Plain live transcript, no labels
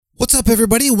What's up,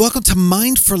 everybody? Welcome to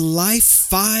Mind for Life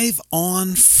 5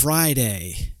 on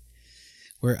Friday,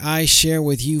 where I share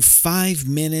with you 5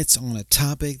 minutes on a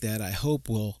topic that I hope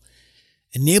will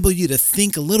enable you to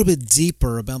think a little bit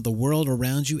deeper about the world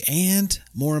around you and,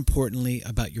 more importantly,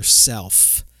 about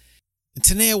yourself. And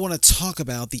today I want to talk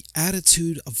about the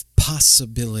attitude of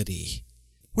possibility.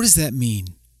 What does that mean?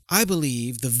 I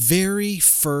believe the very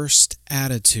first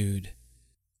attitude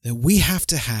that we have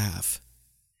to have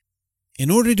in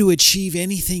order to achieve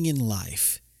anything in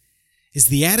life is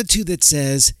the attitude that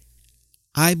says,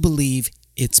 I believe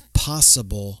it's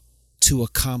possible to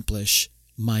accomplish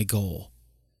my goal.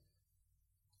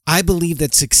 I believe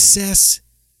that success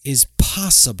is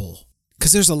possible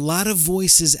because there's a lot of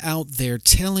voices out there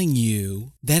telling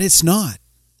you that it's not.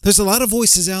 There's a lot of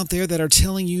voices out there that are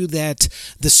telling you that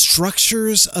the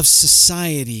structures of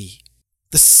society,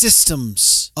 the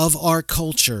systems of our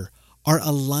culture are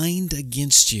aligned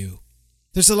against you.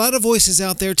 There's a lot of voices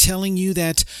out there telling you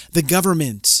that the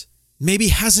government maybe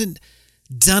hasn't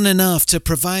done enough to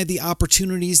provide the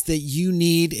opportunities that you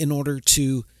need in order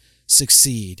to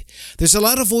succeed. There's a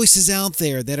lot of voices out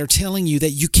there that are telling you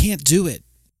that you can't do it,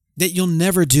 that you'll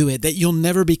never do it, that you'll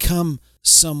never become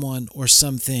someone or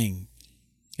something.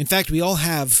 In fact, we all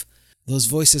have those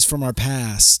voices from our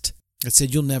past that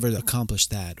said you'll never accomplish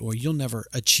that or you'll never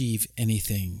achieve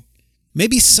anything.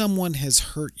 Maybe someone has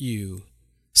hurt you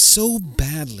so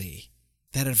badly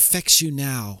that it affects you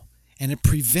now and it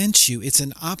prevents you. It's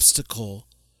an obstacle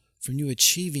from you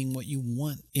achieving what you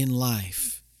want in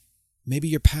life. Maybe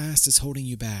your past is holding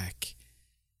you back.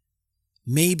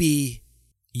 Maybe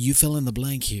you fill in the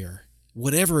blank here.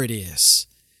 Whatever it is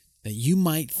that you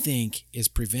might think is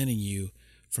preventing you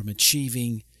from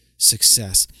achieving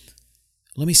success.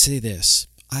 Let me say this.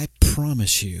 I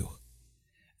promise you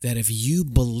that if you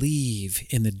believe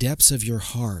in the depths of your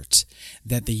heart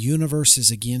that the universe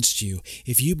is against you,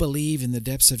 if you believe in the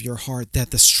depths of your heart that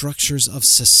the structures of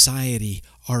society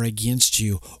are against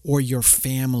you, or your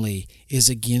family is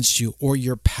against you, or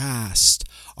your past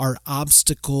are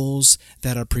obstacles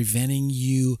that are preventing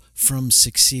you from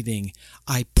succeeding,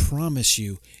 I promise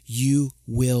you, you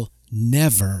will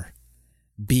never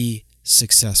be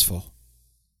successful.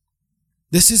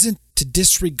 This isn't to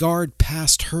disregard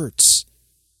past hurts.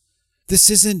 This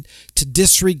isn't to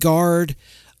disregard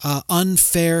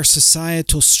unfair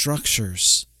societal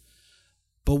structures.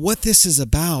 But what this is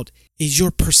about is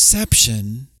your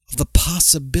perception of the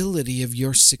possibility of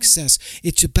your success.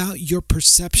 It's about your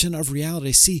perception of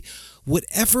reality. See,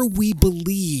 whatever we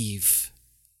believe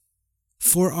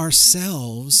for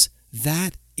ourselves,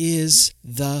 that is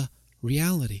the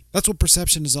reality. That's what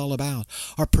perception is all about.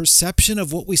 Our perception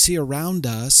of what we see around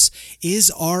us is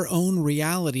our own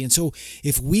reality. And so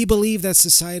if we believe that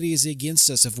society is against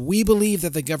us, if we believe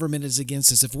that the government is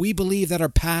against us, if we believe that our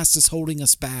past is holding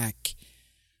us back,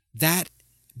 that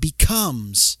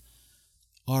becomes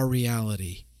our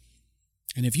reality.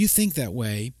 And if you think that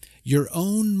way, your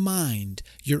own mind,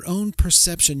 your own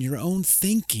perception, your own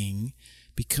thinking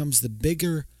becomes the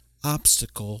bigger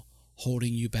obstacle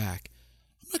holding you back.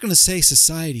 I'm not going to say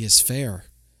society is fair.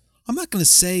 I'm not going to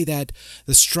say that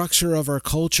the structure of our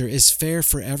culture is fair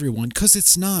for everyone, because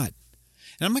it's not.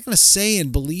 And I'm not going to say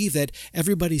and believe that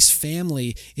everybody's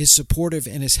family is supportive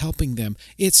and is helping them.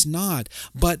 It's not.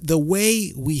 But the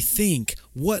way we think,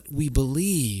 what we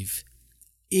believe,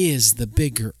 is the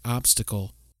bigger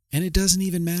obstacle. And it doesn't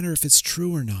even matter if it's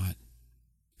true or not.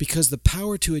 Because the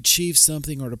power to achieve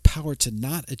something or the power to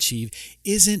not achieve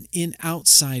isn't in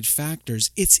outside factors.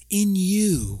 It's in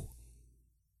you.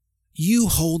 You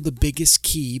hold the biggest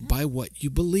key by what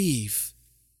you believe.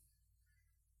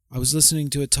 I was listening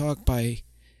to a talk by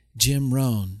Jim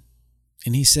Rohn,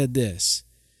 and he said this: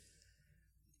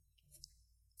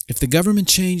 if the government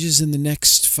changes in the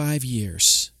next 5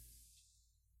 years,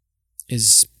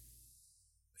 is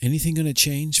anything going to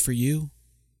change for you?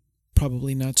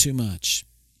 Probably not too much.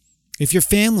 If your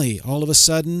family, all of a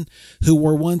sudden, who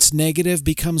were once negative,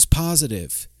 becomes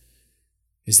positive,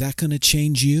 is that going to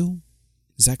change you?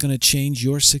 Is that going to change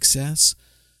your success?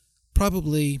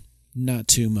 Probably not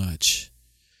too much.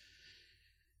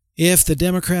 If the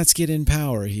Democrats get in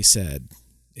power, he said,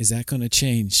 is that going to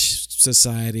change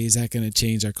society? Is that going to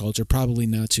change our culture? Probably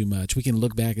not too much. We can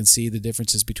look back and see the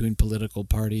differences between political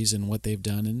parties and what they've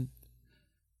done, and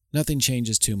nothing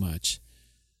changes too much.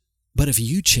 But if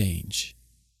you change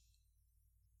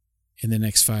in the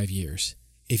next 5 years,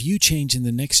 if you change in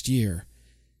the next year,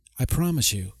 I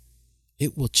promise you,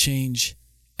 it will change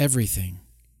everything.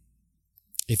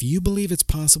 If you believe it's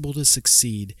possible to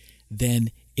succeed, then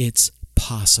it's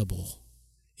possible.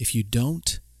 If you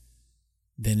don't,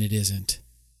 then it isn't.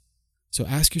 So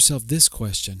ask yourself this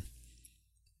question: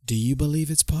 Do you believe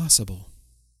it's possible?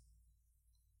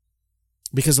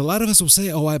 Because a lot of us will say,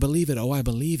 oh, I believe it, oh, I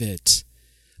believe it.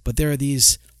 But there are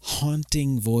these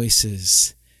haunting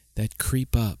voices that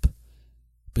creep up.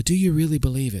 But do you really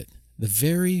believe it? The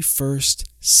very first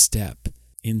step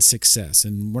in success,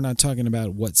 and we're not talking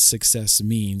about what success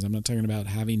means. I'm not talking about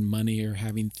having money or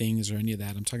having things or any of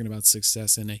that. I'm talking about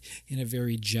success in a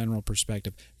very general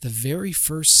perspective. The very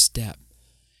first step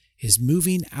is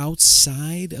moving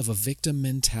outside of a victim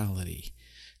mentality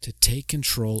to take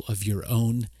control of your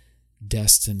own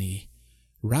destiny,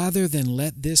 rather than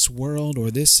let this world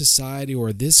or this society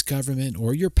or this government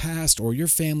or your past or your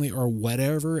family or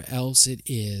whatever else it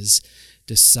is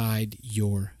decide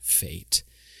your fate.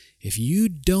 If you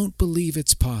don't believe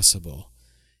it's possible,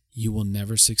 you will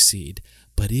never succeed.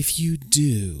 But if you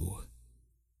do,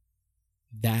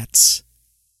 that's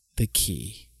the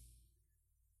key.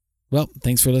 Well,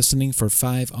 thanks for listening for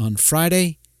 5 on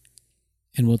Friday,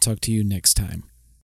 and we'll talk to you next time.